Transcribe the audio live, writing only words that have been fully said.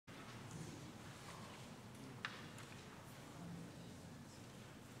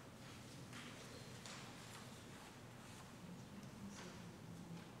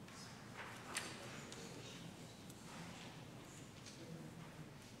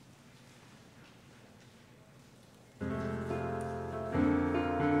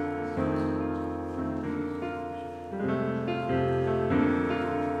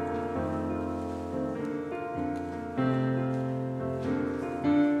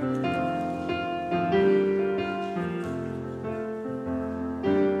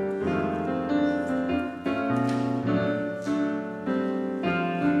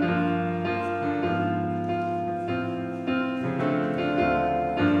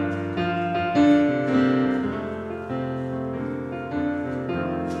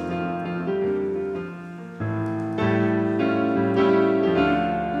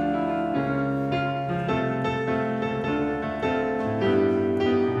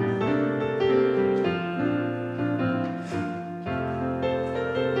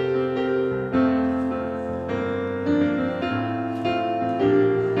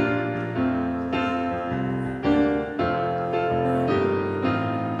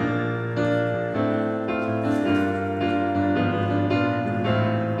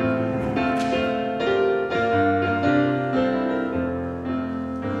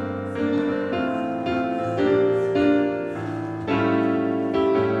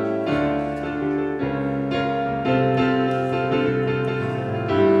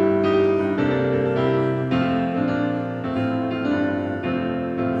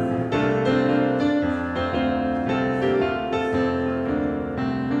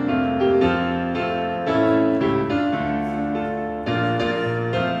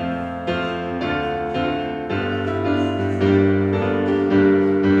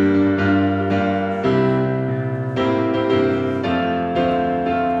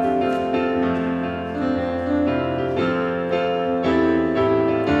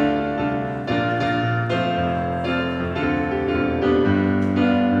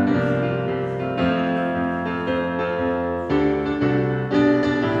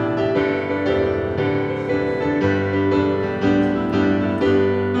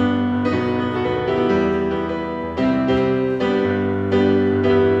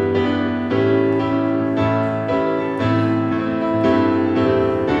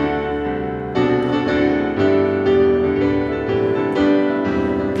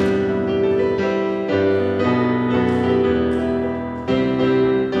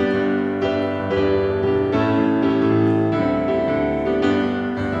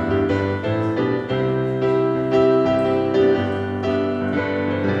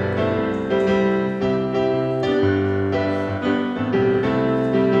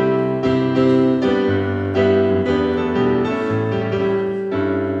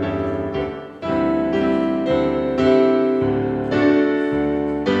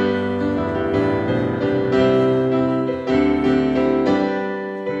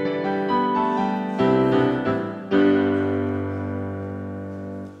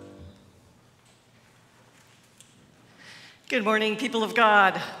Good morning, people of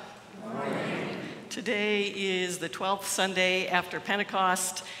God. Good morning. Today is the 12th Sunday after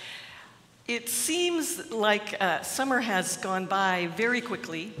Pentecost. It seems like summer has gone by very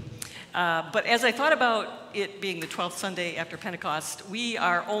quickly, but as I thought about it being the 12th Sunday after Pentecost, we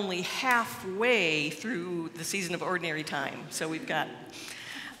are only halfway through the season of Ordinary Time. So we've got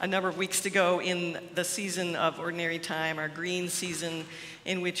a number of weeks to go in the season of Ordinary Time, our green season,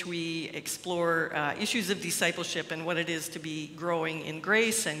 in which we explore issues of discipleship and what it is to be growing in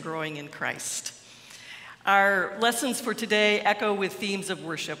grace and growing in Christ. Our lessons for today echo with themes of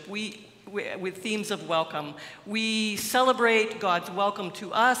worship, with themes of welcome. We celebrate God's welcome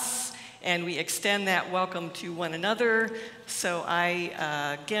to us, and we extend that welcome to one another. So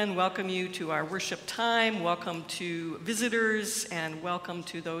I again welcome you to our worship time, welcome to visitors, and welcome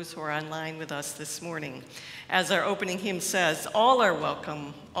to those who are online with us this morning. As our opening hymn says, all are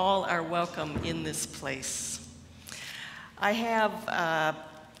welcome in this place. I have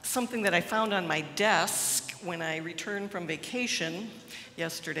something that I found on my desk when I returned from vacation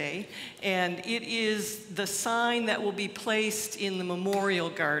yesterday, and it is the sign that will be placed in the memorial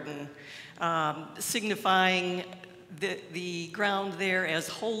garden, signifying the ground there as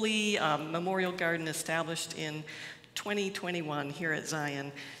holy, memorial garden established in 2021 here at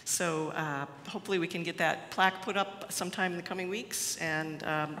Zion. So hopefully we can get that plaque put up sometime in the coming weeks and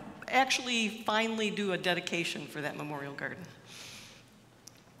actually finally do a dedication for that memorial garden.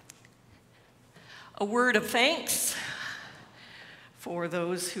 A word of thanks for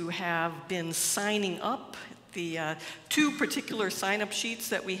those who have been signing up. The two particular sign-up sheets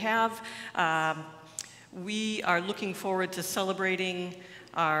that we have, we are looking forward to celebrating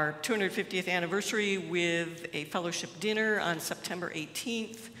our 250th anniversary with a fellowship dinner on September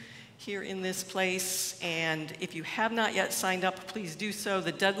 18th here in this place. And if you have not yet signed up, please do so.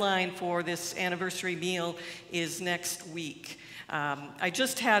 The deadline for this anniversary meal is next week. I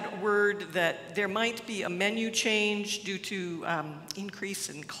just had word that there might be a menu change due to increase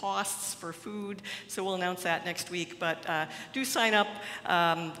in costs for food, so we'll announce that next week. But do sign up.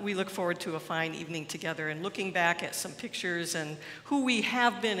 We look forward to a fine evening together and looking back at some pictures and who we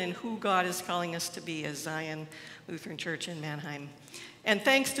have been and who God is calling us to be as Zion Lutheran Church in Mannheim. And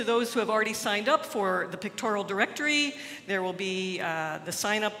thanks to those who have already signed up for the pictorial directory. There will be the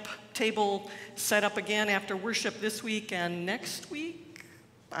sign-up table set up again after worship this week and next week?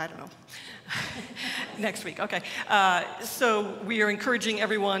 I don't know. Next week, okay. So we are encouraging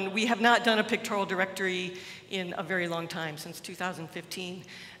everyone. We have not done a pictorial directory in a very long time, since 2015.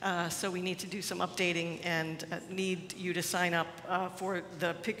 So we need to do some updating and need you to sign up for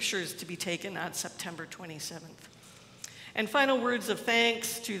the pictures to be taken on September 27th. And final words of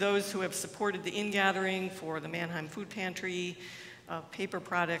thanks to those who have supported the in-gathering for the Mannheim Food Pantry, paper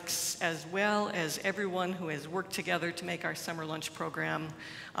products, as well as everyone who has worked together to make our summer lunch program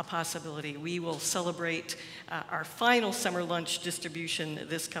a possibility. We will celebrate our final summer lunch distribution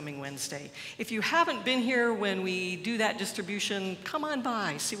this coming Wednesday. If you haven't been here when we do that distribution, come on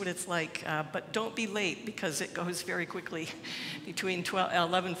by, see what it's like, but don't be late because it goes very quickly between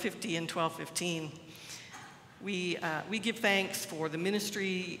 11:50 and 12:15. We give thanks for the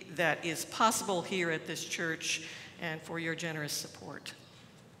ministry that is possible here at this church and for your generous support.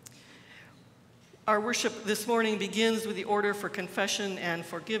 Our worship this morning begins with the order for confession and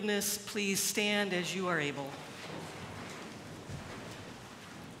forgiveness. Please stand as you are able.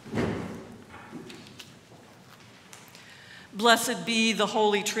 Blessed be the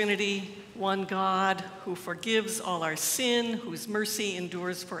Holy Trinity, one God, who forgives all our sin, whose mercy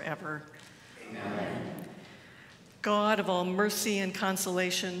endures forever. Amen. God of all mercy and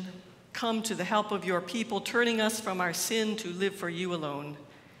consolation, come to the help of your people, turning us from our sin to live for you alone.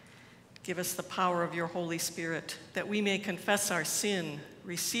 Give us the power of your Holy Spirit, that we may confess our sin,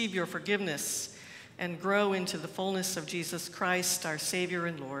 receive your forgiveness, and grow into the fullness of Jesus Christ, our Savior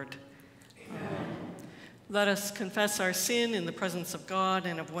and Lord. Amen. Let us confess our sin in the presence of God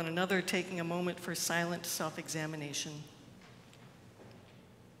and of one another, taking a moment for silent self-examination.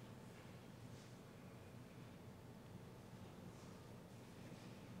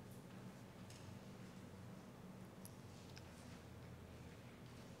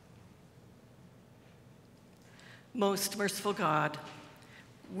 Most merciful God,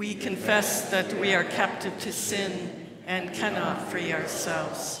 we confess that we are captive to sin and cannot free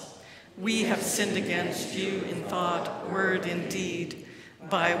ourselves. We have sinned against you in thought, word, and deed,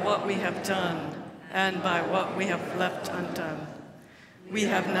 by what we have done and by what we have left undone. We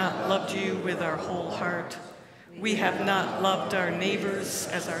have not loved you with our whole heart. We have not loved our neighbors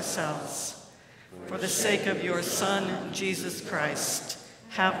as ourselves. For the sake of your Son, Jesus Christ,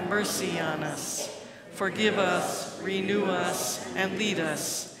 have mercy on us. Forgive us, renew us, and lead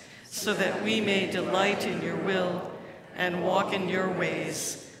us, so that we may delight in your will and walk in your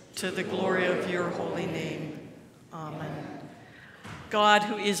ways, to the glory of your holy name. Amen. God,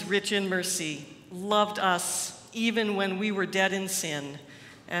 who is rich in mercy, loved us even when we were dead in sin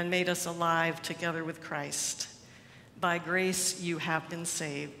and made us alive together with Christ. By grace you have been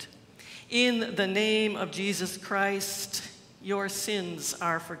saved. In the name of Jesus Christ, your sins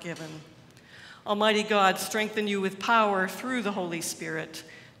are forgiven. Almighty God, strengthen you with power through the Holy Spirit,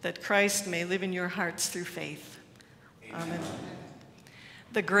 that Christ may live in your hearts through faith. Amen.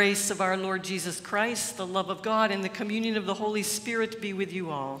 The grace of our Lord Jesus Christ, the love of God, and the communion of the Holy Spirit be with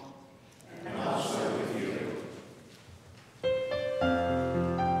you all. And also with you.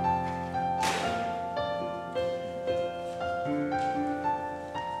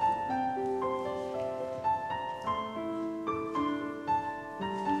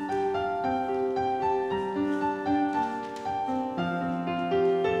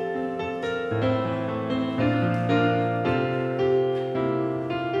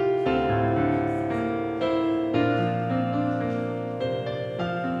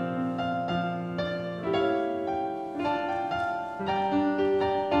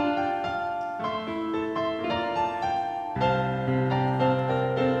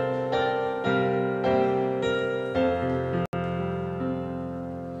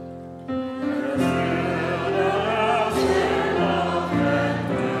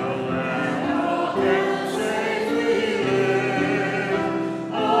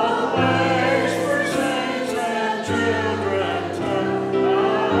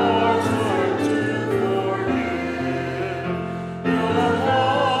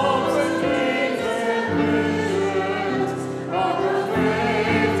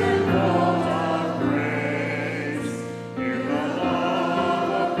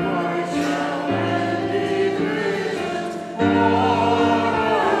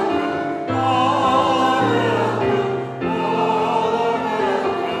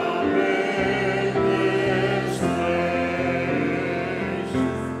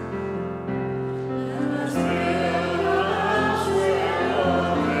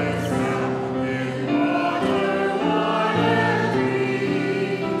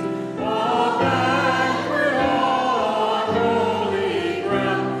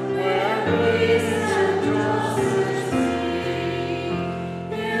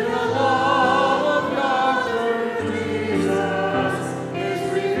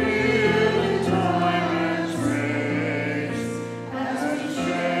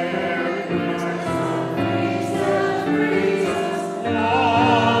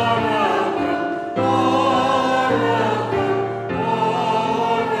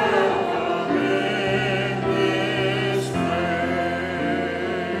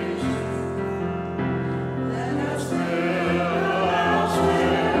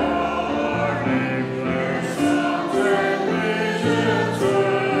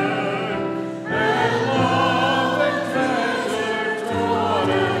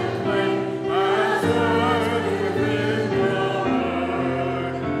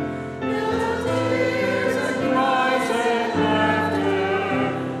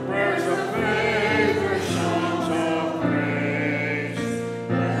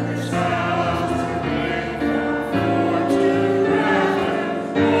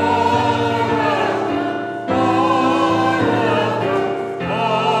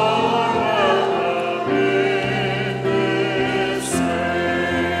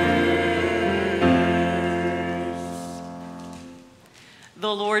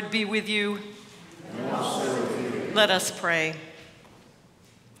 The Lord be with you. And also with you. Let us pray.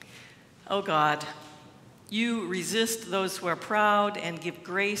 O God, you resist those who are proud and give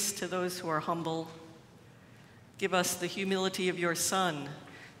grace to those who are humble. Give us the humility of your Son,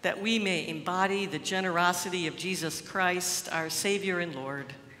 that we may embody the generosity of Jesus Christ, our Savior and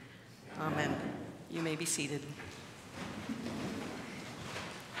Lord. Amen. You may be seated.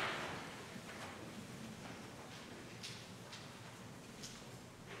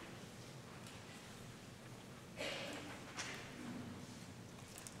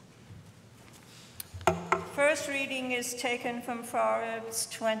 First reading is taken from Proverbs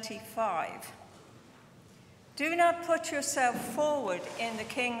 25. Do not put yourself forward in the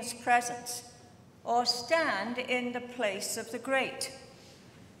king's presence, or stand in the place of the great.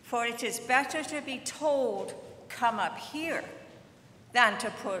 For it is better to be told, come up here, than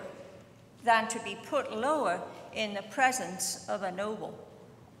to be put lower in the presence of a noble.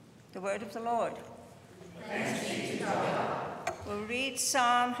 The word of the Lord. Thanks be to God. We'll read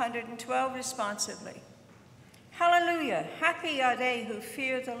Psalm 112 responsively. Hallelujah! Happy are they who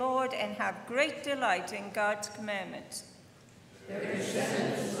fear the Lord and have great delight in God's commandments. Their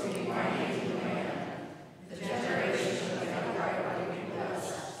descendants will be mighty in the land. The generation of the upright will be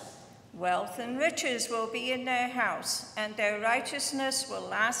blessed. Wealth and riches will be in their house, and their righteousness will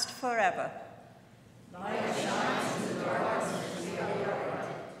last forever. Light shines in the darkness of the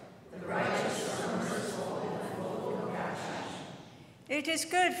upright. The righteous are merciful and full of compassion. It is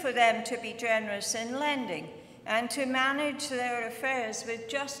good for them to be generous in lending and to manage their affairs with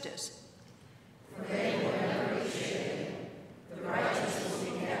justice. For they will never be shaken. The righteous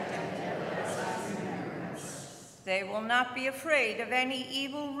will be kept in everlasting remembrance. They will not be afraid of any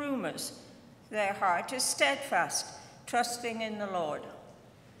evil rumors. Their heart is steadfast, trusting in the Lord.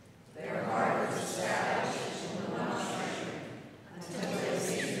 Their heart is established and will not shrink until they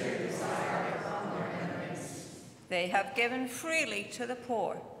see their desire upon their enemies. They have given freely to the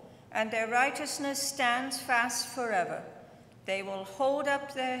poor, and their righteousness stands fast forever. They will hold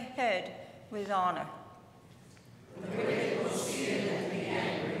up their head with honor. The wicked will see it and be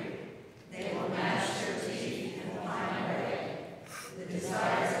angry. They will gnash their teeth and pine away. The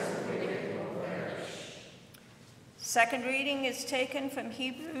desires of the wicked will perish. Second reading is taken from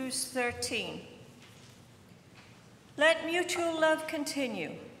Hebrews 13. Let mutual love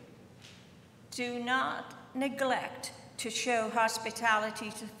continue. Do not neglect to show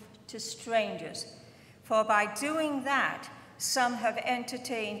hospitality to strangers, for by doing that, some have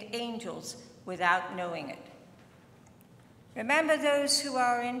entertained angels without knowing it. Remember those who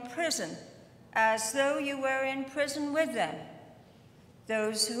are in prison, as though you were in prison with them,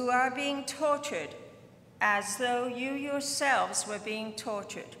 those who are being tortured, as though you yourselves were being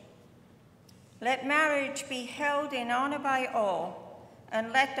tortured. Let marriage be held in honor by all,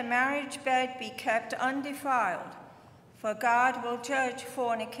 and let the marriage bed be kept undefiled, for God will judge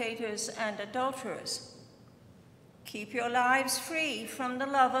fornicators and adulterers. Keep your lives free from the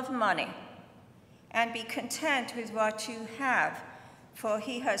love of money, and be content with what you have, for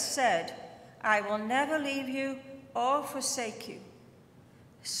he has said, I will never leave you or forsake you.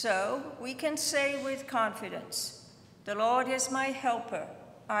 So we can say with confidence, the Lord is my helper,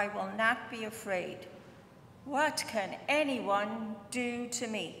 I will not be afraid. What can anyone do to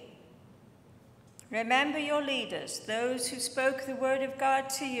me? Remember your leaders, those who spoke the word of God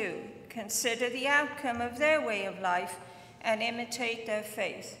to you. Consider the outcome of their way of life and imitate their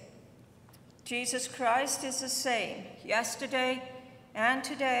faith. Jesus Christ is the same, yesterday and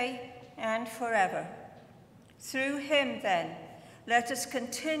today and forever. Through him, then, let us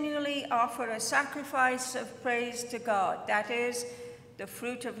continually offer a sacrifice of praise to God, that is, the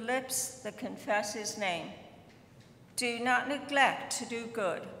fruit of lips that confess his name. Do not neglect to do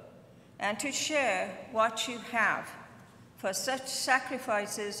good and to share what you have, for such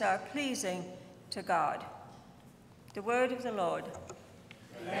sacrifices are pleasing to God. The word of the Lord.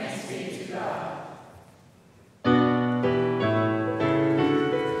 Thanks be to God.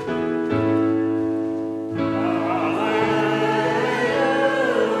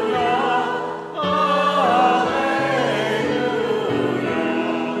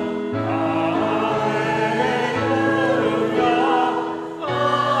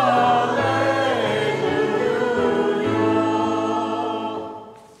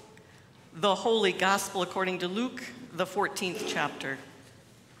 The Holy Gospel according to Luke, the 14th chapter.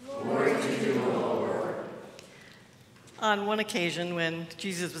 Glory to you, O Lord. On one occasion, when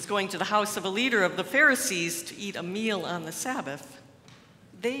Jesus was going to the house of a leader of the Pharisees to eat a meal on the Sabbath,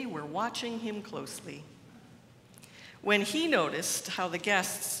 they were watching him closely. When he noticed how the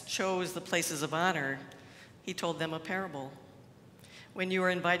guests chose the places of honor, he told them a parable. When you are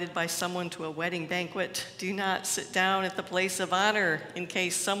invited by someone to a wedding banquet, do not sit down at the place of honor in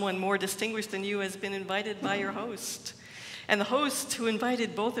case someone more distinguished than you has been invited by your host. And the host who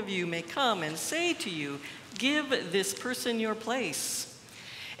invited both of you may come and say to you, give this person your place.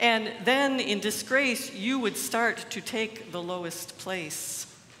 And then in disgrace, you would start to take the lowest place.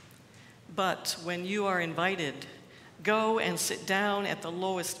 But when you are invited, go and sit down at the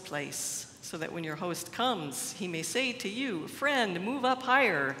lowest place, so that when your host comes, he may say to you, friend, move up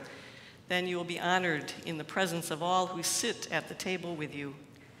higher. Then you will be honored in the presence of all who sit at the table with you.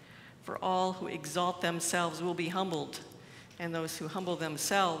 For all who exalt themselves will be humbled, and those who humble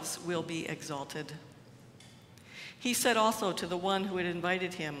themselves will be exalted. He said also to the one who had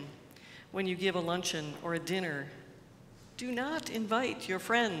invited him, when you give a luncheon or a dinner, do not invite your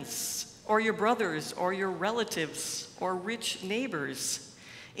friends or your brothers or your relatives or rich neighbors,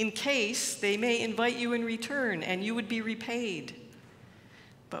 in case they may invite you in return and you would be repaid.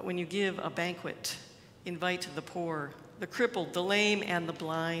 But when you give a banquet, invite the poor, the crippled, the lame, and the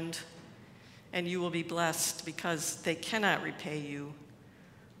blind. and you will be blessed because they cannot repay you,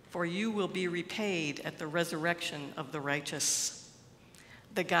 for you will be repaid at the resurrection of the righteous.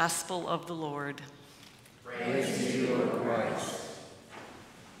 The gospel of the Lord. Praise to you, O Christ.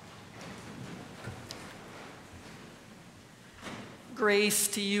 Grace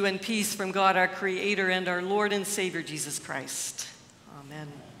to you and peace from God our Creator and our Lord and Savior Jesus Christ. Amen.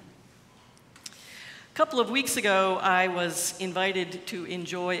 A couple of weeks ago, I was invited to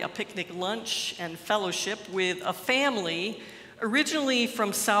enjoy a picnic lunch and fellowship with a family originally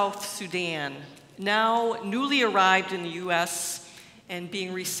from South Sudan, now newly arrived in the U.S. and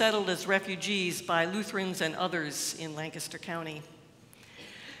being resettled as refugees by Lutherans and others in Lancaster County.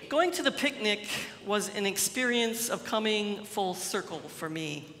 Going to the picnic was an experience of coming full circle for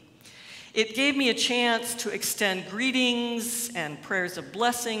me. It gave me a chance to extend greetings and prayers of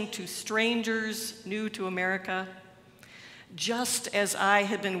blessing to strangers new to America, just as I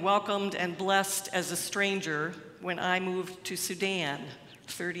had been welcomed and blessed as a stranger when I moved to Sudan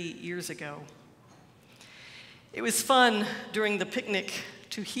 30 years ago. It was fun during the picnic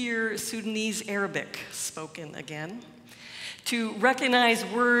to hear Sudanese Arabic spoken again, to recognize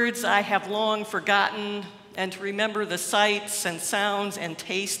words I have long forgotten, and to remember the sights and sounds and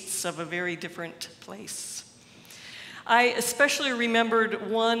tastes of a very different place. I especially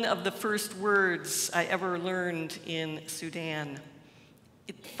remembered one of the first words I ever learned in Sudan,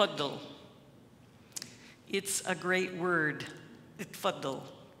 itfaddal. It's a great word, itfaddal,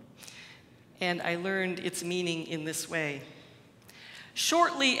 and I learned its meaning in this way.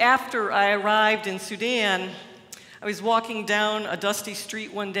 Shortly after I arrived in Sudan, I was walking down a dusty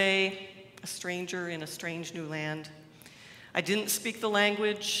street one day, a stranger in a strange new land. I didn't speak the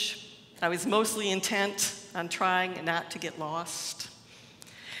language. I was mostly intent on trying not to get lost.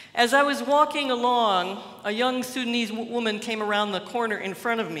 As I was walking along, a young Sudanese woman came around the corner in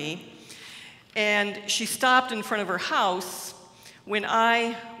front of me, and she stopped in front of her house. When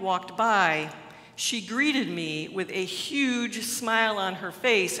I walked by, she greeted me with a huge smile on her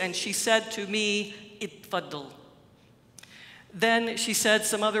face, and she said to me, itfaddal. Then she said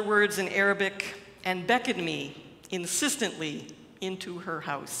some other words in Arabic and beckoned me insistently into her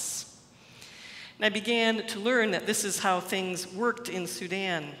house. And I began to learn that this is how things worked in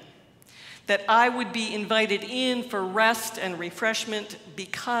Sudan, that I would be invited in for rest and refreshment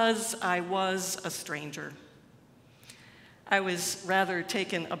because I was a stranger. I was rather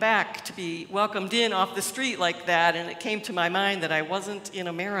taken aback to be welcomed in off the street like that, and it came to my mind that I wasn't in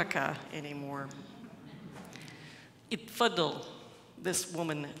America anymore. Itfaddal, this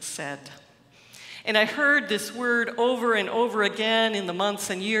woman said. And I heard this word over and over again in the months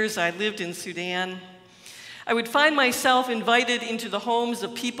and years I lived in Sudan. I would find myself invited into the homes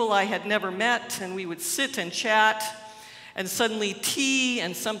of people I had never met, and we would sit and chat, and suddenly tea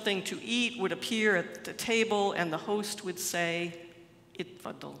and something to eat would appear at the table, and the host would say,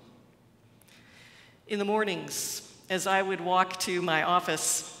 itfaddal. In the mornings, as I would walk to my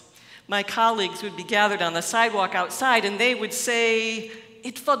office, my colleagues would be gathered on the sidewalk outside, and they would say,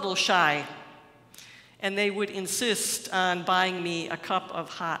 itfaddal shai. And they would insist on buying me a cup of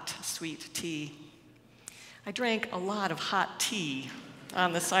hot, sweet tea. I drank a lot of hot tea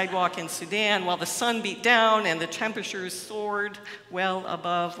on the sidewalk in Sudan while the sun beat down and the temperatures soared well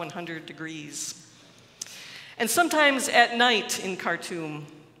above 100 degrees. And sometimes at night in Khartoum,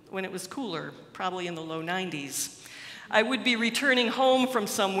 when it was cooler, probably in the low 90s, I would be returning home from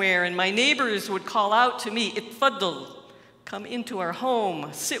somewhere, and my neighbors would call out to me, itfaddal, come into our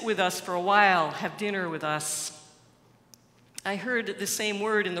home, sit with us for a while, have dinner with us. I heard the same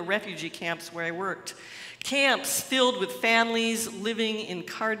word in the refugee camps where I worked. Camps filled with families living in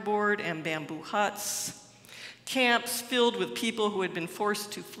cardboard and bamboo huts. Camps filled with people who had been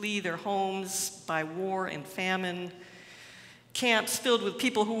forced to flee their homes by war and famine. Camps filled with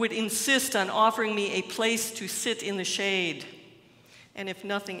people who would insist on offering me a place to sit in the shade, and if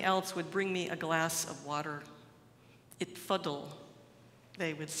nothing else, would bring me a glass of water. Itfaddal,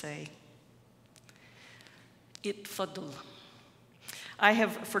 they would say. Itfaddal. I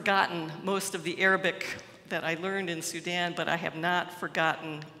have forgotten most of the Arabic that I learned in Sudan, but I have not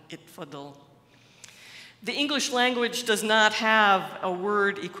forgotten itfaddal. The English language does not have a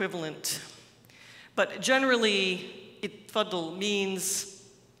word equivalent, but generally, itfaddal means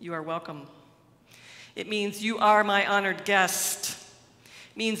you are welcome. It means you are my honored guest.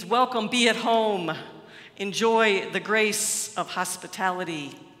 It means welcome, be at home. Enjoy the grace of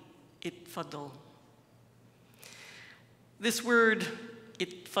hospitality. Itfaddal. This word,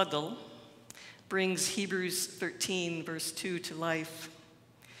 itfaddal, brings Hebrews 13, verse 2 to life.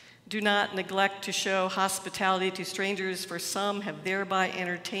 Do not neglect to show hospitality to strangers, for some have thereby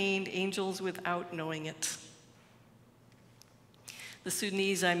entertained angels without knowing it. The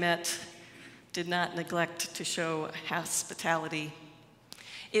Sudanese I met did not neglect to show hospitality.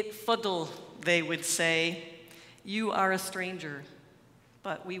 Itfadl, they would say, you are a stranger,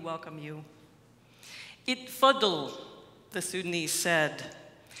 but we welcome you. Itfadl, the Sudanese said,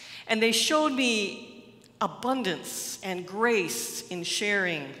 and they showed me abundance and grace in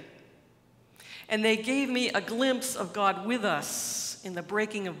sharing. And they gave me a glimpse of God with us in the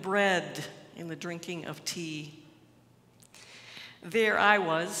breaking of bread, in the drinking of tea. There I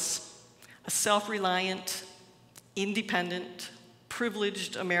was, a self-reliant, independent,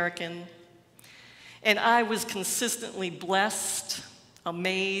 privileged American, and I was consistently blessed,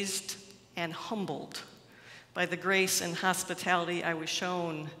 amazed, and humbled by the grace and hospitality I was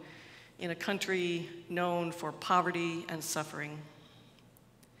shown in a country known for poverty and suffering.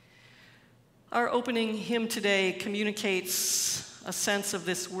 Our opening hymn today communicates a sense of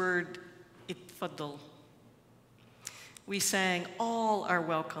this word, itfadl. We sang, all are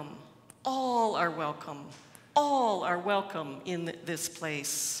welcome, all are welcome, all are welcome in this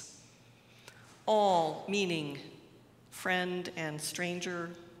place. All meaning friend and stranger,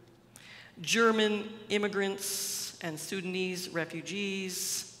 German immigrants and Sudanese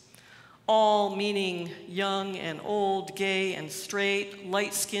refugees, all meaning young and old, gay and straight,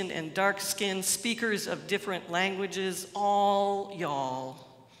 light-skinned and dark-skinned, speakers of different languages, all y'all.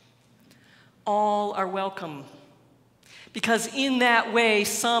 All are welcome. Because in that way,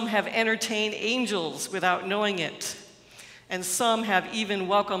 some have entertained angels without knowing it, and some have even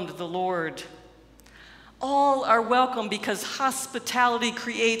welcomed the Lord. All are welcome because hospitality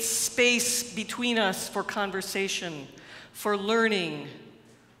creates space between us for conversation, for learning,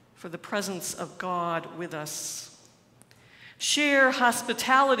 for the presence of God with us. Share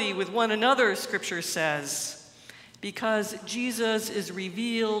hospitality with one another, Scripture says, because Jesus is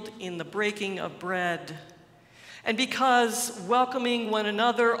revealed in the breaking of bread, and because welcoming one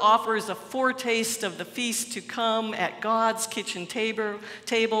another offers a foretaste of the feast to come at God's kitchen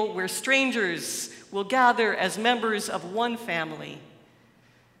table where strangers will gather as members of one family,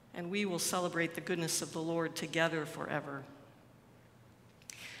 and we will celebrate the goodness of the Lord together forever.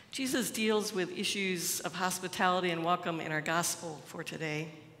 Jesus deals with issues of hospitality and welcome in our gospel for today.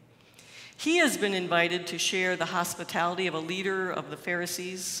 He has been invited to share the hospitality of a leader of the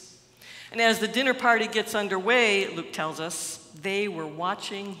Pharisees. And as the dinner party gets underway, Luke tells us, they were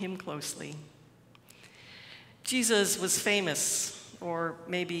watching him closely. Jesus was famous, or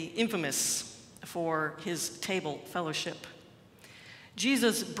maybe infamous, for his table fellowship.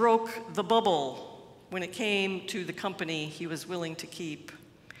 Jesus broke the bubble when it came to the company he was willing to keep.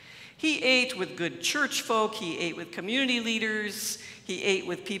 He ate with good church folk, he ate with community leaders, he ate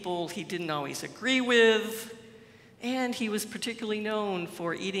with people he didn't always agree with, and he was particularly known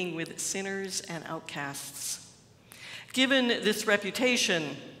for eating with sinners and outcasts. Given this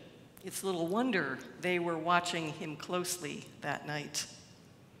reputation, it's little wonder they were watching him closely that night.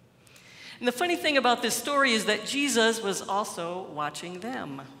 And the funny thing about this story is that Jesus was also watching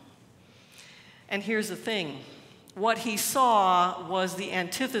them. And here's the thing. What he saw was the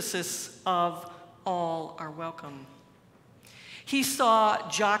antithesis of all are welcome. He saw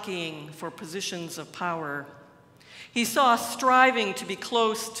jockeying for positions of power. He saw striving to be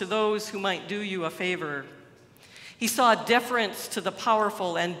close to those who might do you a favor. He saw deference to the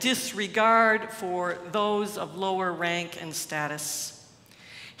powerful and disregard for those of lower rank and status.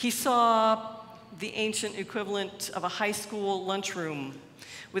 He saw the ancient equivalent of a high school lunchroom,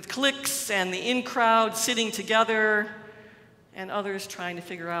 with cliques and the in-crowd sitting together and others trying to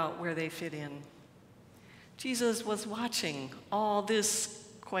figure out where they fit in. Jesus was watching all this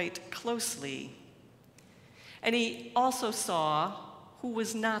quite closely. And he also saw who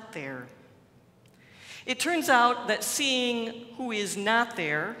was not there. It turns out that seeing who is not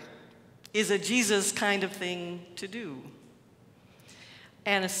there is a Jesus kind of thing to do.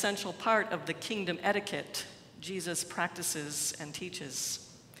 An essential part of the kingdom etiquette Jesus practices and teaches.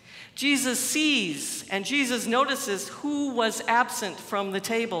 Jesus sees and Jesus notices who was absent from the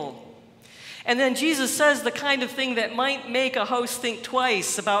table. And then Jesus says the kind of thing that might make a host think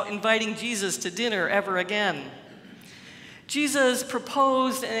twice about inviting Jesus to dinner ever again. Jesus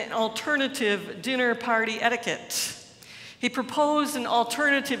proposed an alternative dinner party etiquette. He proposed an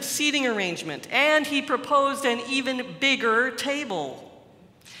alternative seating arrangement, and he proposed an even bigger table.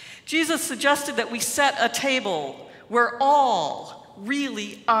 Jesus suggested that we set a table where all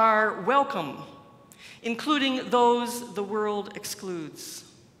really are welcome, including those the world excludes.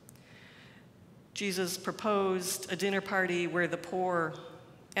 Jesus proposed a dinner party where the poor,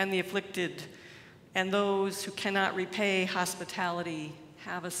 and the afflicted, and those who cannot repay hospitality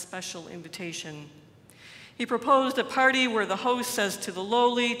have a special invitation. He proposed a party where the host says to the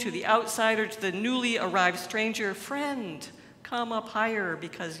lowly, to the outsider, to the newly arrived stranger, "Friend, come up higher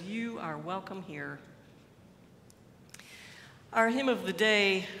because you are welcome here." Our hymn of the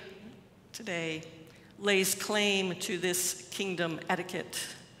day today lays claim to this kingdom etiquette,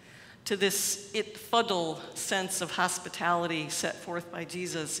 to this itfuddle sense of hospitality set forth by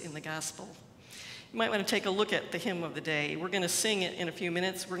Jesus in the gospel. You might want to take a look at the hymn of the day. We're going to sing it in a few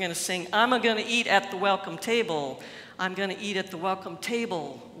minutes. We're going to sing, "I'm going to eat at the welcome table. I'm going to eat at the welcome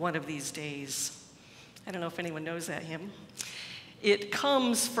table one of these days." I don't know if anyone knows that hymn. It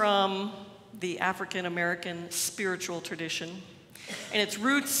comes from the African American spiritual tradition, and its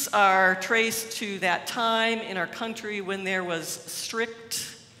roots are traced to that time in our country when there was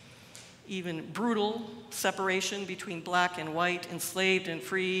strict, even brutal separation between black and white, enslaved and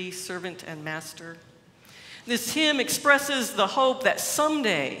free, servant and master. This hymn expresses the hope that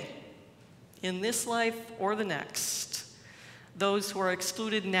someday, in this life or the next, those who are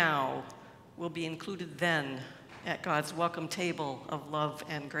excluded now will be included then at God's welcome table of love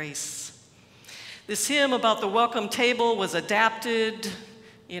and grace. This hymn about the welcome table was adapted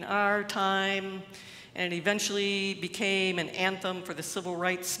in our time, and it eventually became an anthem for the civil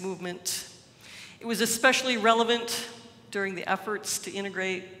rights movement. It was especially relevant during the efforts to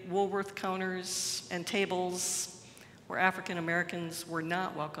integrate Woolworth counters and tables where African Americans were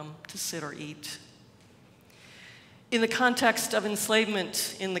not welcome to sit or eat. In the context of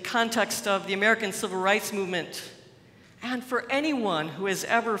enslavement, in the context of the American Civil Rights Movement, and for anyone who has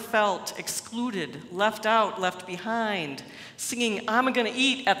ever felt excluded, left out, left behind, singing, "I'm going to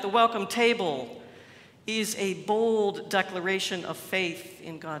eat at the welcome table," is a bold declaration of faith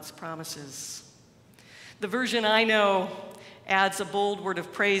in God's promises. The version I know adds a bold word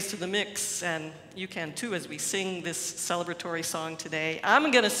of praise to the mix, and you can too as we sing this celebratory song today.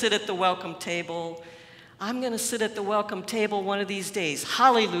 "I'm going to sit at the welcome table. I'm going to sit at the welcome table one of these days.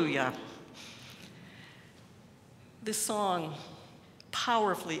 Hallelujah." This song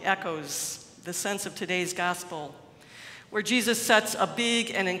powerfully echoes the sense of today's gospel, where Jesus sets a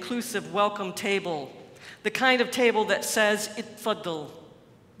big and inclusive welcome table, the kind of table that says, "Itfadl,"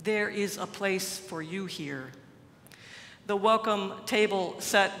 there is a place for you here. The welcome table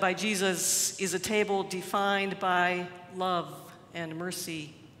set by Jesus is a table defined by love and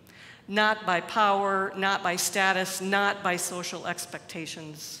mercy, not by power, not by status, not by social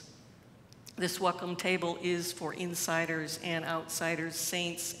expectations. This welcome table is for insiders and outsiders,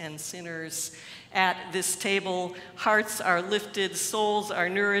 saints and sinners. At this table, hearts are lifted, souls are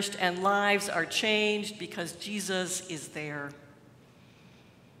nourished, and lives are changed because Jesus is there.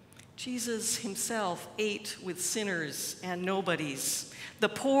 Jesus himself ate with sinners and nobodies, the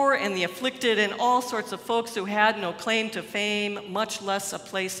poor and the afflicted, and all sorts of folks who had no claim to fame, much less a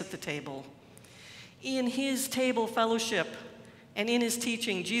place at the table. In his table fellowship and in his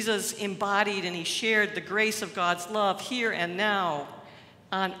teaching, Jesus embodied and he shared the grace of God's love here and now,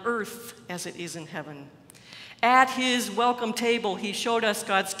 on earth as it is in heaven. At his welcome table, he showed us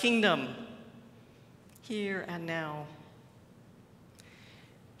God's kingdom, here and now.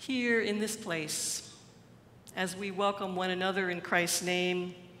 Here in this place, as we welcome one another in Christ's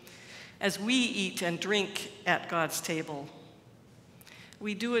name, as we eat and drink at God's table,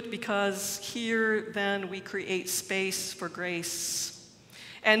 we do it because here then we create space for grace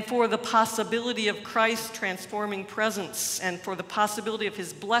and for the possibility of Christ's transforming presence and for the possibility of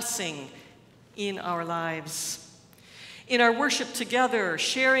his blessing in our lives. In our worship together,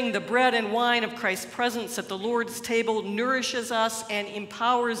 sharing the bread and wine of Christ's presence at the Lord's table nourishes us and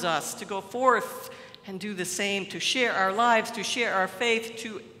empowers us to go forth and do the same, to share our lives, to share our faith,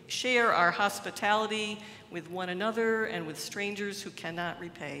 to share our hospitality with one another and with strangers who cannot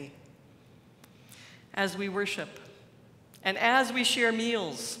repay. As we worship and as we share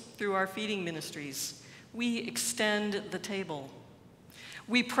meals through our feeding ministries, we extend the table.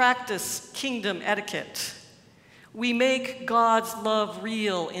 We practice kingdom etiquette. We make God's love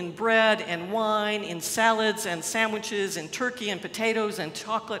real in bread and wine, in salads and sandwiches, in turkey and potatoes and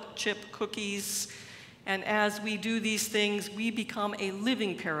chocolate chip cookies. And as we do these things, we become a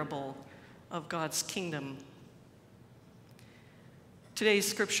living parable of God's kingdom. Today's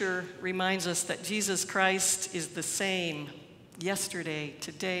scripture reminds us that Jesus Christ is the same yesterday,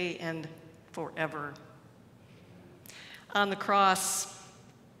 today, and forever. On the cross,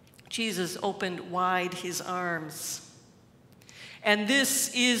 Jesus opened wide his arms. And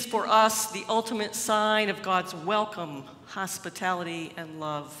this is for us the ultimate sign of God's welcome, hospitality, and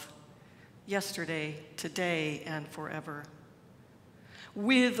love, yesterday, today, and forever.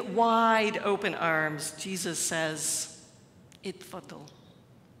 With wide open arms, Jesus says, "Itfadl."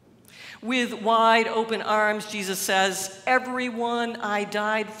 With wide open arms, Jesus says, "Everyone I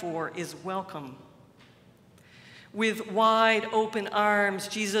died for is welcome." With wide open arms,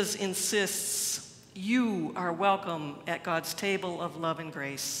 Jesus insists, "You are welcome at God's table of love and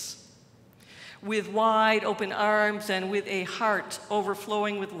grace." With wide open arms and with a heart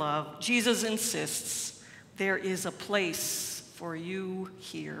overflowing with love, Jesus insists, "There is a place for you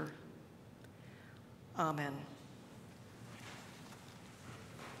here." Amen.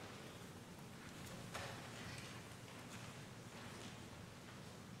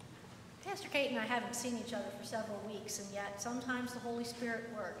 Pastor Kate and I haven't seen each other for several weeks, and yet sometimes the Holy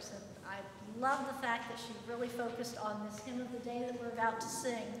Spirit works. And I love the fact that she really focused on this hymn of the day that we're about to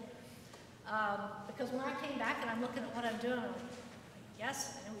sing. Because when I came back and I'm looking at what I'm doing, I'm like,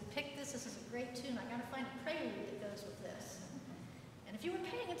 yes, I know we picked this. This is a great tune. I got to find a prelude that goes with this. And if you were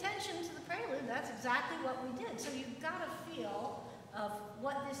paying attention to the prelude, that's exactly what we did. So you've got a feel of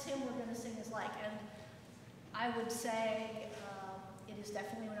what this hymn we're going to sing is like. And I would say it is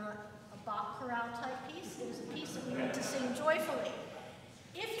definitely not a Bach chorale type piece. It is a piece that we need to sing joyfully.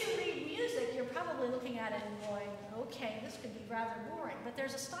 If you read music, you're probably looking at it and going, okay, this could be rather boring. But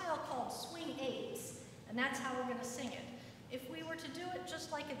there's a style called swing eights, and that's how we're going to sing it. If we were to do it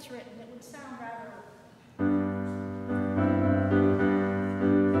just like it's written, it would sound rather...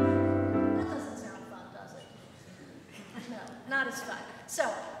 That doesn't sound fun, does it? No, not as fun.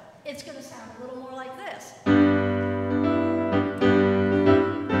 So, it's going to sound a little more like this.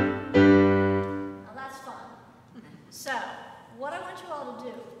 Now that's fun. So, what I want you all to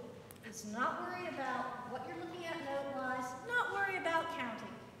do is not worry about what you're looking at note-wise, not worry about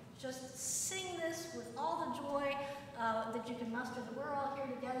counting. Just sing this with all the joy that you can muster, that we're all here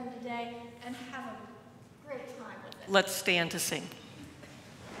together today, and have a great time with it. Let's stand to sing.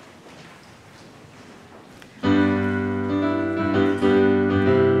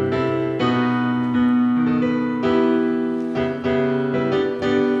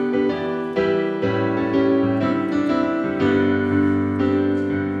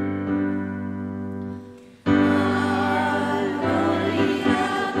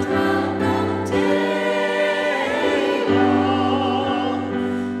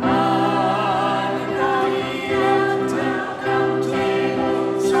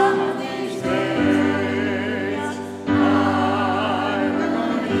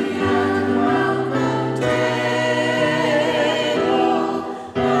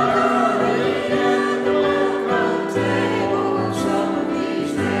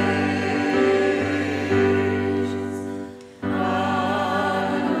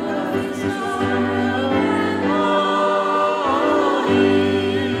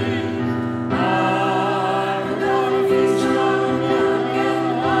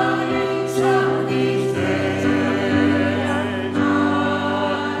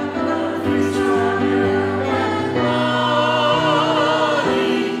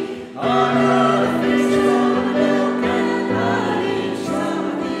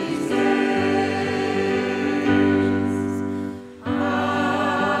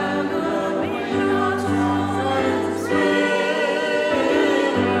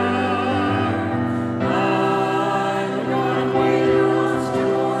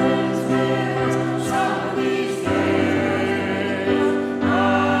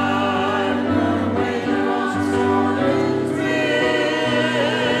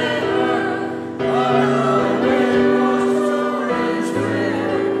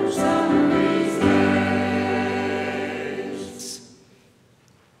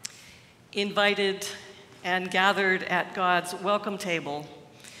 Invited and gathered at God's welcome table,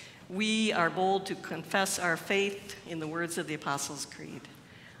 we are bold to confess our faith in the words of the Apostles' Creed.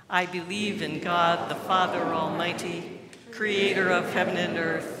 I believe in God, the Father Almighty, creator of heaven and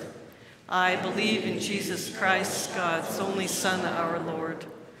earth. I believe in Jesus Christ, God's only Son, our Lord,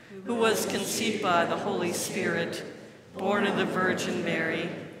 who was conceived by the Holy Spirit, born of the Virgin Mary,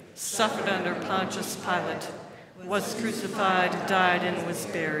 suffered under Pontius Pilate, was crucified, died, and was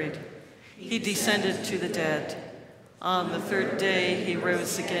buried. He descended to the dead. On the third day he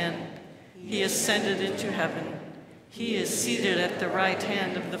rose again. He ascended into heaven. He is seated at the right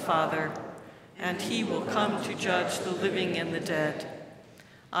hand of the Father, and he will come to judge the living and the dead.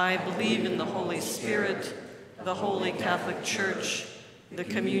 I believe in the Holy Spirit, the Holy Catholic Church, the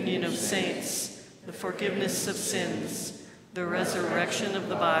communion of saints, the forgiveness of sins, the resurrection of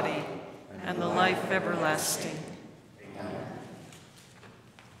the body, and the life everlasting.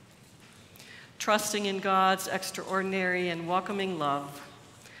 Trusting in God's extraordinary and welcoming love,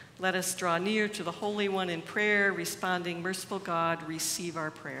 Let us draw near to the Holy One in prayer, responding, "Merciful God, receive our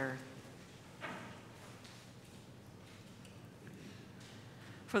prayer."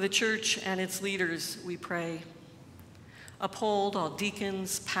 For the church and its leaders, we pray. Uphold all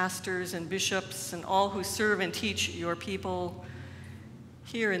deacons, pastors, and bishops, and all who serve and teach your people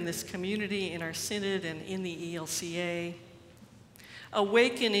here in this community, in our synod, and in the ELCA.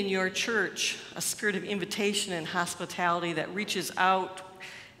 Awaken in your church a spirit of invitation and hospitality that reaches out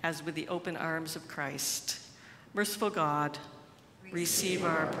as with the open arms of Christ. Merciful God, receive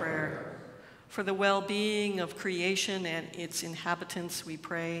our prayer. For the well-being of creation and its inhabitants, we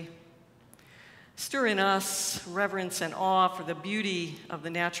pray. Stir in us reverence and awe for the beauty of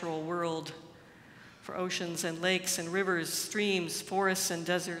the natural world, for oceans and lakes and rivers, streams, forests and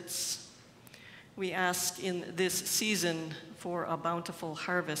deserts. We ask in this season for a bountiful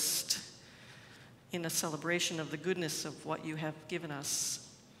harvest in a celebration of the goodness of what you have given us.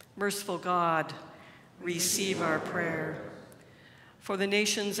 Merciful God, receive our prayer. For the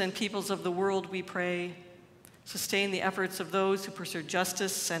nations and peoples of the world, we pray. Sustain the efforts of those who pursue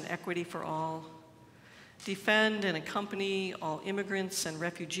justice and equity for all. Defend and accompany all immigrants and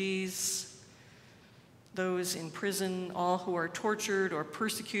refugees, those in prison, all who are tortured or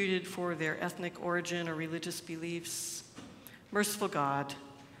persecuted for their ethnic origin or religious beliefs. Merciful God,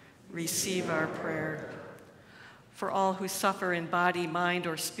 receive our prayer. For all who suffer in body, mind,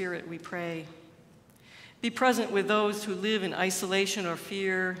 or spirit, we pray. Be present with those who live in isolation or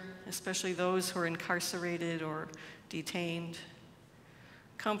fear, especially those who are incarcerated or detained.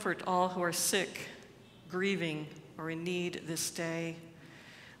 Comfort all who are sick, grieving, or in need this day.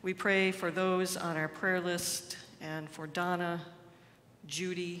 We pray for those on our prayer list and for Donna,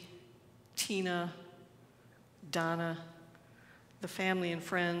 Judy, Tina, Donna, the family and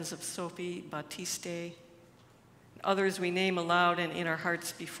friends of Sophie Batiste, others we name aloud and in our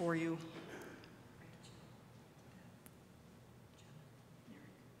hearts before you.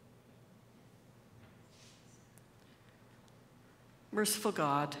 Merciful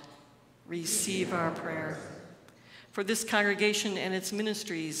God, receive our prayer. For this congregation and its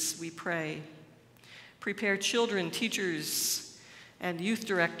ministries, we pray. Prepare children, teachers, and youth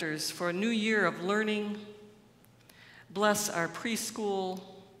directors for a new year of learning. Bless our preschool.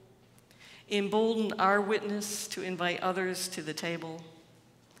 Embolden our witness to invite others to the table.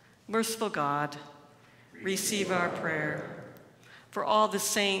 Merciful God, receive our prayer. For all the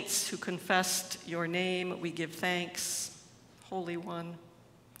saints who confessed your name, we give thanks. Holy One,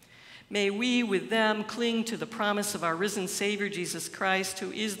 may we with them cling to the promise of our risen Savior, Jesus Christ,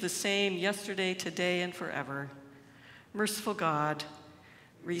 who is the same yesterday, today, and forever. Merciful God,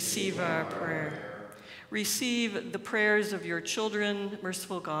 receive our prayer. Receive the prayers of your children,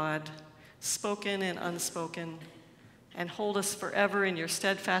 merciful God, spoken and unspoken, and hold us forever in your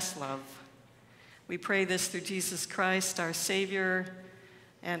steadfast love. We pray this through Jesus Christ, our Savior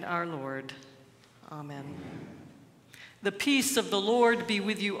and our Lord. Amen. The peace of the Lord be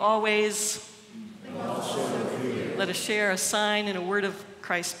with you always. And also with you. Let us share a sign and a word of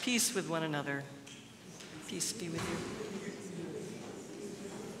Christ's peace with one another. Peace be with you.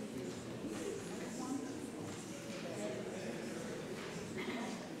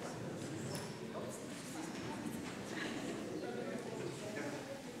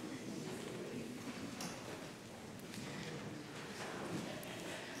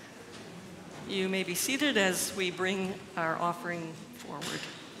 You may be seated as we bring our offering forward.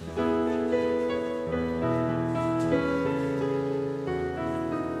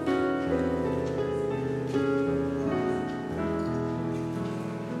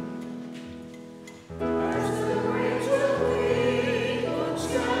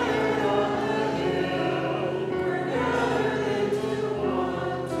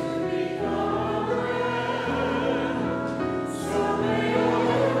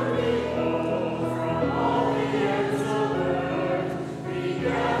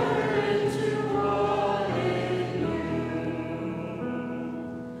 Together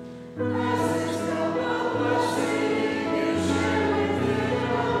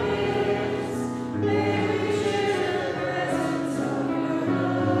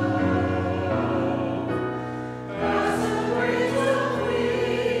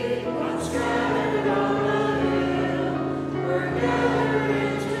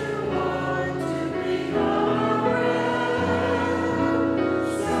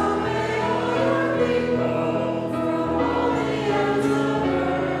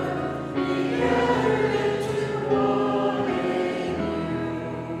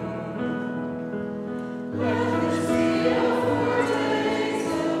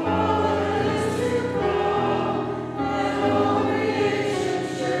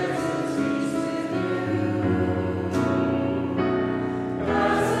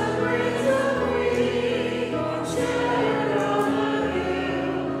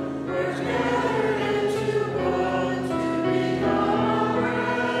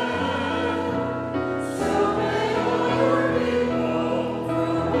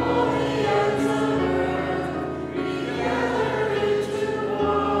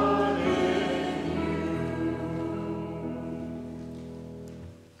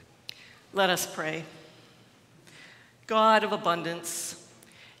Let us pray. God of abundance,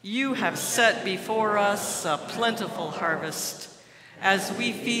 you have set before us a plentiful harvest. As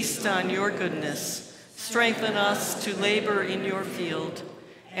we feast on your goodness, strengthen us to labor in your field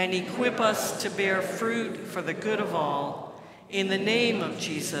and equip us to bear fruit for the good of all. In the name of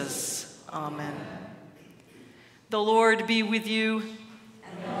Jesus, amen. The Lord be with you.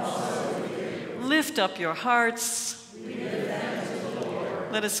 And also with you. Lift up your hearts. We lift them to the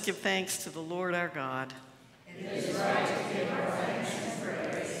Lord. Let us give thanks to the Lord our God. It is right to give our thanks and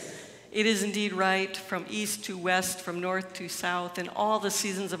praise. It is indeed right, from east to west, from north to south, in all the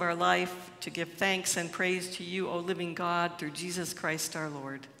seasons of our life, to give thanks and praise to you, O living God, through Jesus Christ our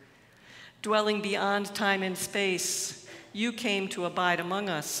Lord. Dwelling beyond time and space, you came to abide among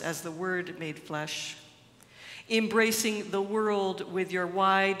us as the Word made flesh. Embracing the world with your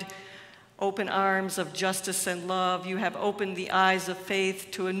wide open arms of justice and love, you have opened the eyes of faith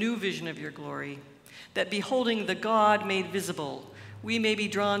to a new vision of your glory, that beholding the God made visible, we may be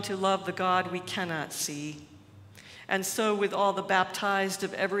drawn to love the God we cannot see. And so with all the baptized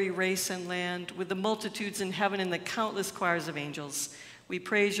of every race and land, with the multitudes in heaven and the countless choirs of angels, we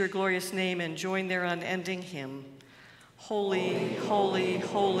praise your glorious name and join their unending hymn. Holy, holy,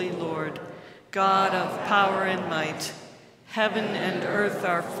 holy Lord, God of power and might, heaven and earth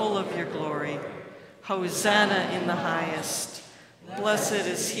are full of your glory. Hosanna in the highest. Blessed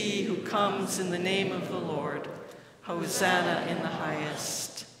is he who comes in the name of the Lord. Hosanna in the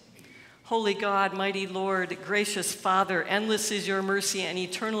highest. Holy God, mighty Lord, gracious Father, endless is your mercy and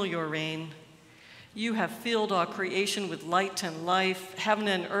eternal your reign. You have filled all creation with light and life. Heaven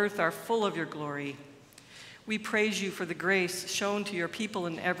and earth are full of your glory. We praise you for the grace shown to your people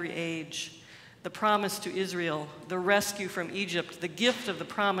in every age, the promise to Israel, the rescue from Egypt, the gift of the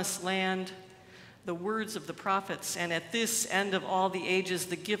promised land, the words of the prophets, and at this end of all the ages,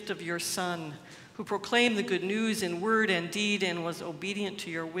 the gift of your Son, who proclaimed the good news in word and deed and was obedient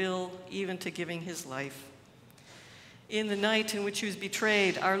to your will, even to giving his life. In the night in which he was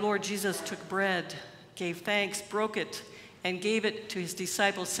betrayed, our Lord Jesus took bread, gave thanks, broke it, and gave it to his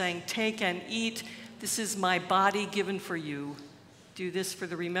disciples, saying, "Take and eat. This is my body given for you. Do this for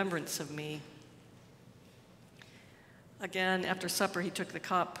the remembrance of me." Again, after supper, he took the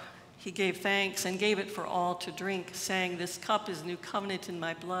cup. He gave thanks and gave it for all to drink, saying, "This cup is new covenant in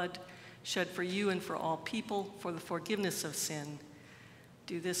my blood, shed for you and for all people for the forgiveness of sin.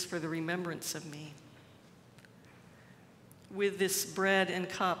 Do this for the remembrance of me." With this bread and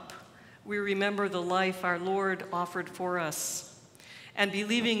cup, we remember the life our Lord offered for us. And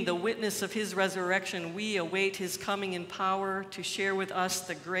believing the witness of his resurrection, we await his coming in power to share with us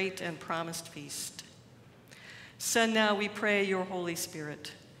the great and promised feast. Send now, we pray, your Holy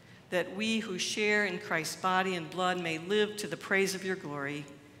Spirit, that we who share in Christ's body and blood may live to the praise of your glory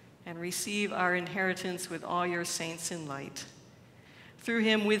and receive our inheritance with all your saints in light. Through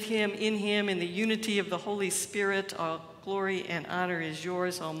him, with him, in the unity of the Holy Spirit, all glory and honor is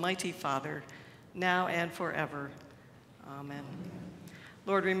yours, Almighty Father, now and forever. Amen.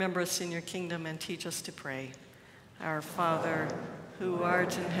 Lord, remember us in your kingdom and teach us to pray. Our Father, who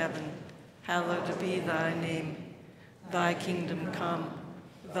art in heaven, hallowed be thy name. Thy kingdom come,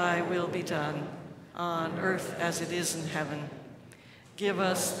 thy will be done, on earth as it is in heaven. Give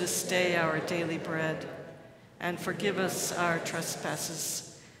us this day our daily bread, and forgive us our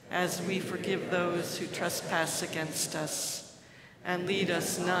trespasses, as we forgive those who trespass against us. And lead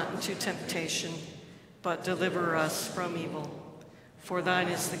us not into temptation, but deliver us from evil. For thine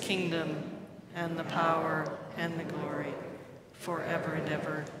is the kingdom, and the power, and the glory, forever and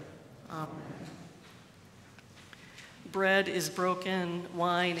ever. Amen. Bread is broken,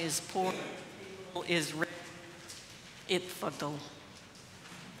 wine is poured, is ready, itfadl.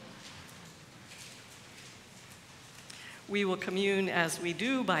 We will commune as we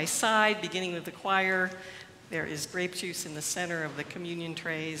do by side, beginning with the choir. There is grape juice in the center of the communion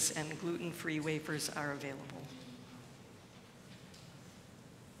trays, and gluten-free wafers are available.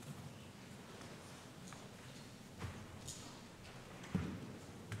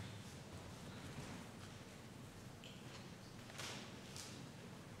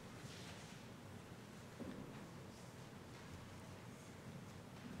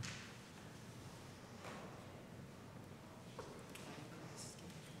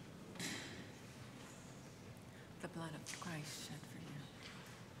 The blood of Christ shed for you.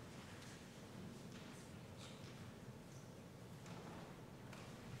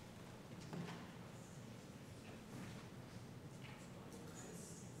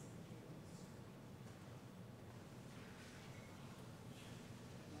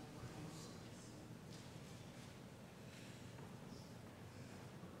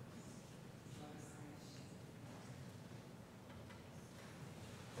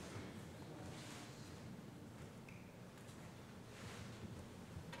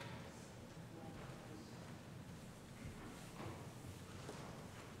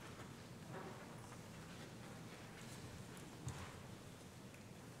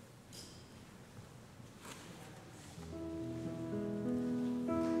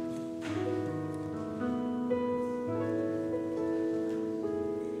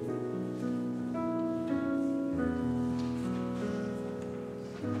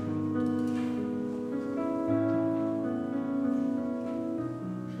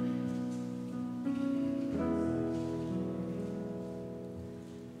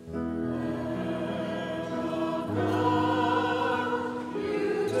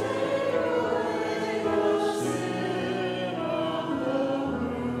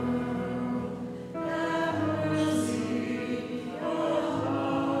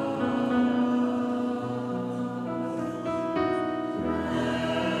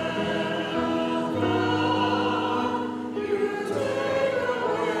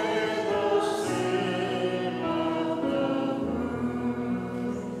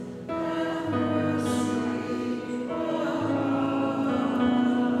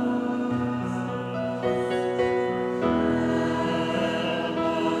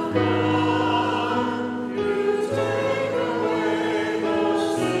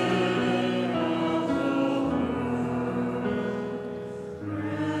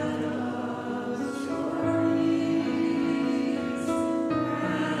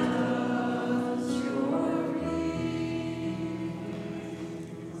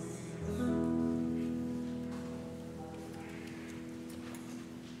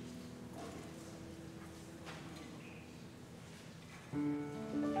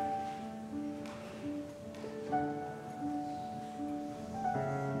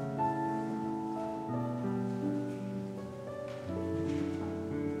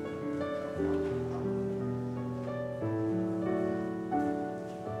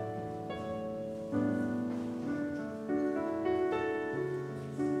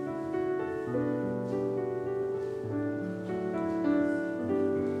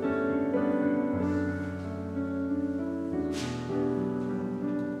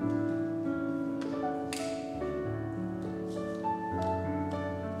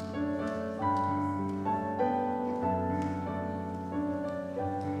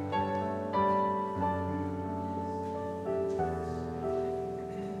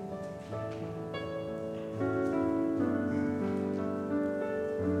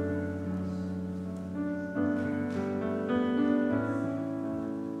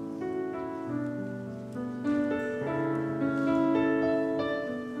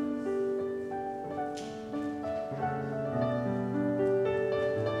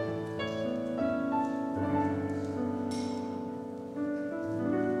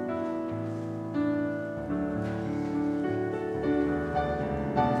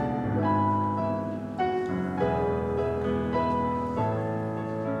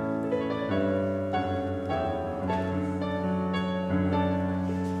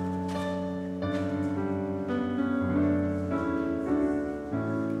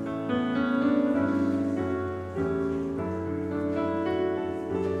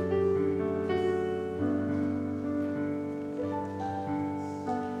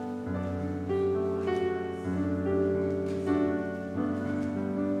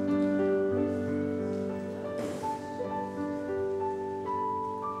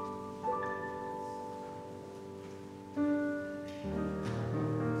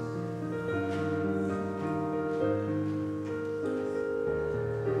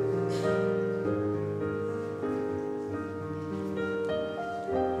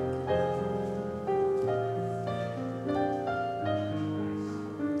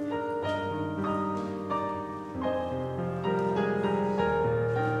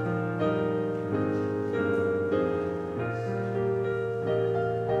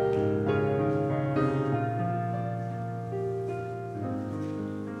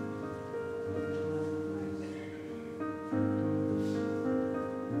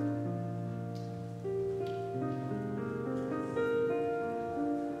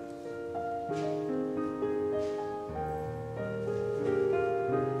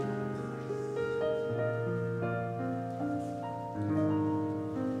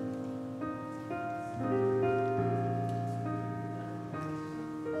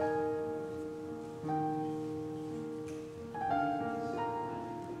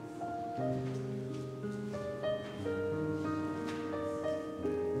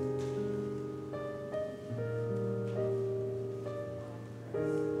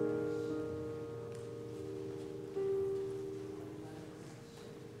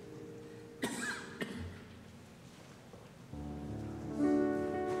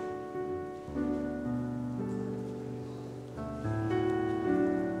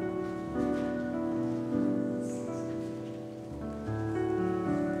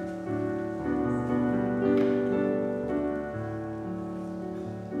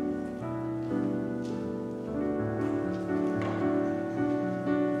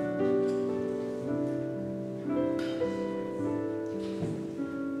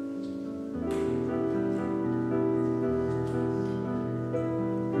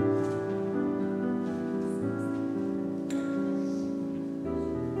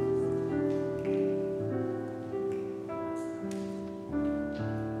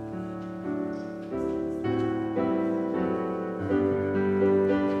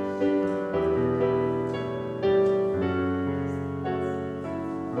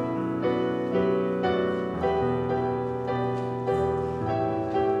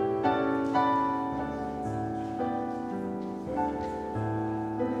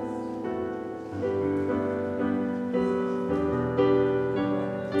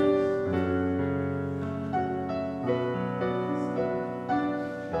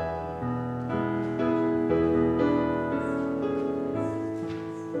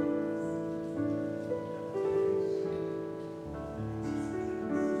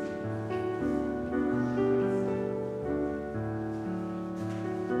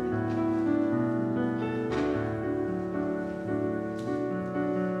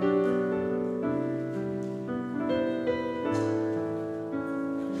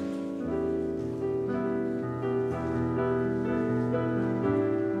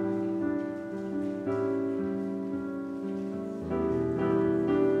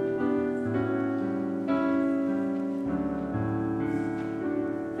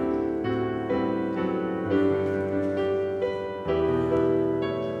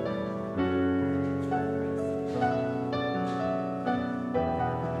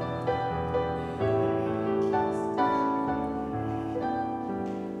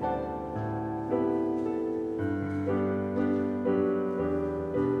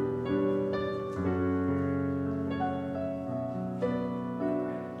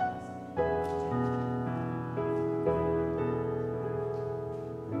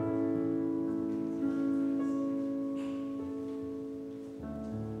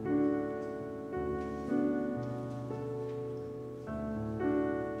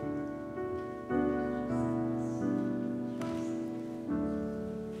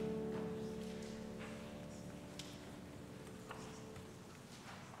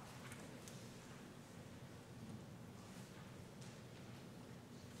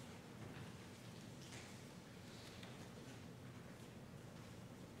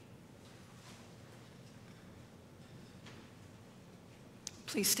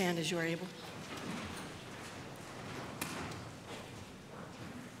 Please stand as you are able.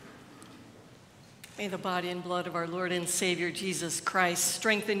 May the body and blood of our Lord and Savior Jesus Christ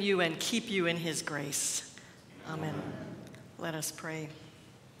strengthen you and keep you in his grace. Amen. Let us pray.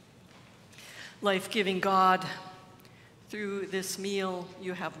 Life-giving God, through this meal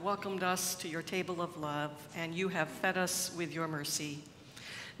you have welcomed us to your table of love, and you have fed us with your mercy.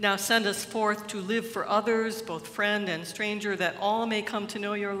 Now send us forth to live for others, both friend and stranger, that all may come to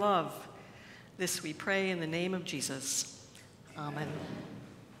know your love. This we pray in the name of Jesus. Amen.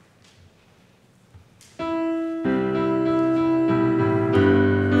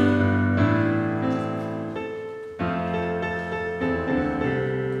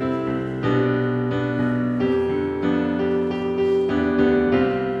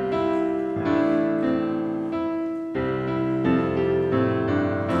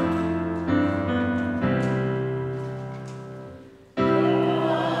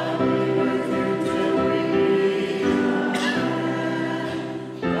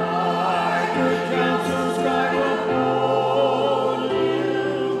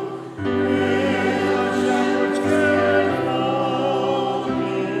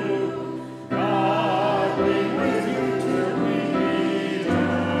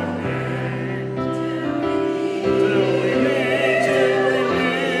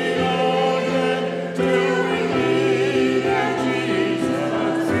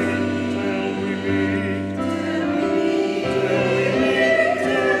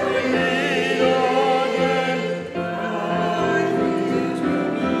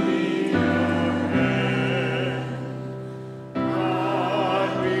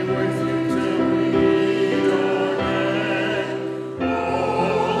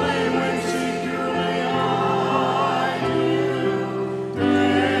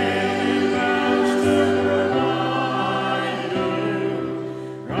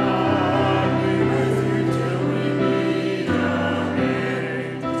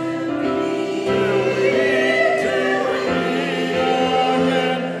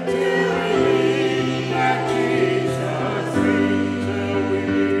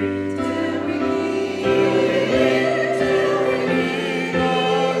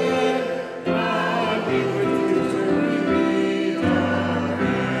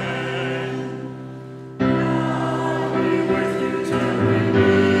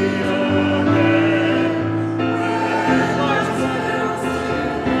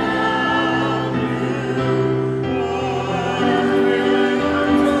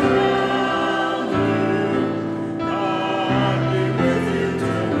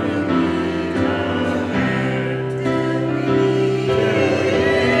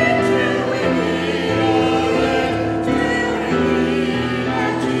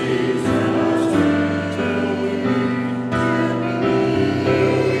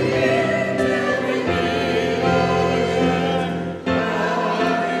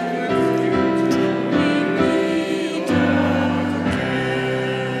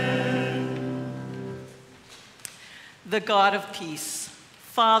 The God of peace,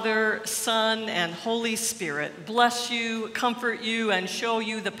 Father, Son, and Holy Spirit, bless you, comfort you, and show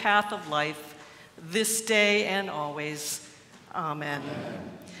you the path of life this day and always. Amen.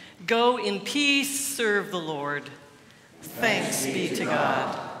 Go in peace, serve the Lord. Thanks be to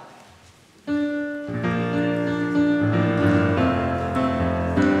God.